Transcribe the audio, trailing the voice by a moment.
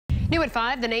New at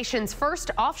 5, the nation's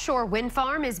first offshore wind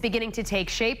farm is beginning to take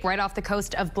shape right off the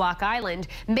coast of Block Island.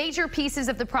 Major pieces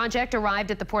of the project arrived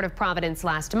at the Port of Providence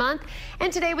last month,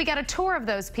 and today we got a tour of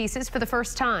those pieces for the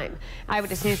first time.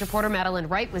 Eyewitness News reporter Madeline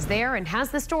Wright was there and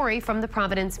has the story from the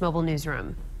Providence Mobile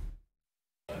Newsroom.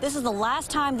 This is the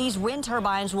last time these wind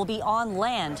turbines will be on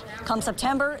land. Come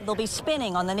September, they'll be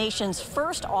spinning on the nation's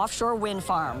first offshore wind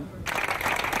farm.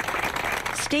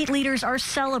 State leaders are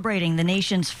celebrating the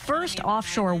nation's first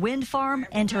offshore wind farm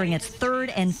entering its third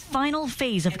and final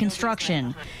phase of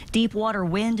construction. Deepwater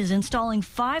Wind is installing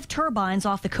 5 turbines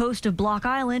off the coast of Block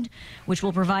Island, which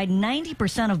will provide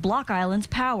 90% of Block Island's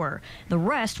power. The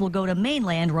rest will go to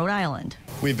mainland Rhode Island.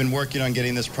 We've been working on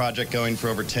getting this project going for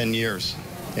over 10 years,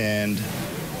 and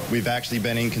we've actually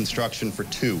been in construction for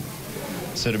 2.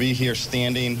 So to be here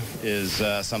standing is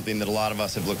something that a lot of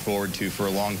us have looked forward to for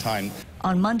a long time.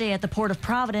 On Monday at the Port of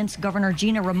Providence, Governor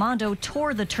Raimondo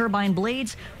toured the turbine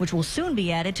blades, which will soon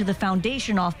be added to the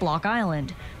foundation off Block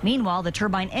Island. Meanwhile, the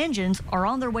turbine engines are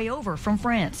on their way over from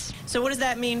France. So what does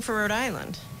that mean for Rhode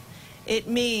Island? It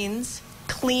means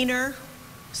cleaner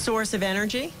source of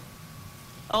energy.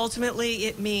 Ultimately,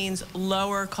 it means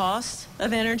lower cost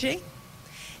of energy.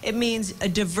 It means a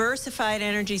diversified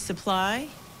energy supply,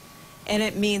 and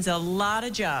it means a lot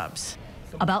of jobs.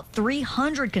 About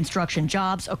 300 construction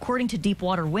jobs, according to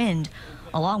Deepwater Wind,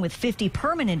 along with 50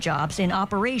 permanent jobs in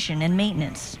operation and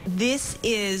maintenance. This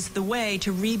is the way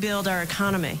to rebuild our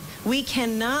economy. We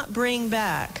cannot bring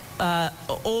back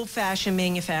old-fashioned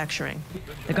manufacturing.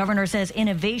 The governor says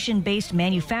innovation-based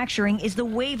manufacturing is the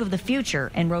wave of the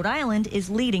future, and Rhode Island is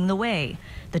leading the way.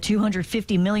 The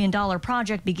 $250 million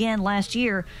project began last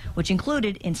year, which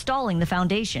included installing the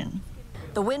foundation.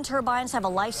 The wind turbines have a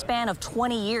lifespan of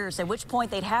 20 years, at which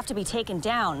point they'd have to be taken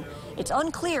down. It's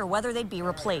unclear whether they'd be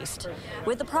replaced.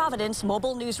 With the Providence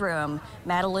Mobile Newsroom,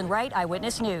 Madeline Wright,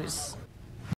 Eyewitness News.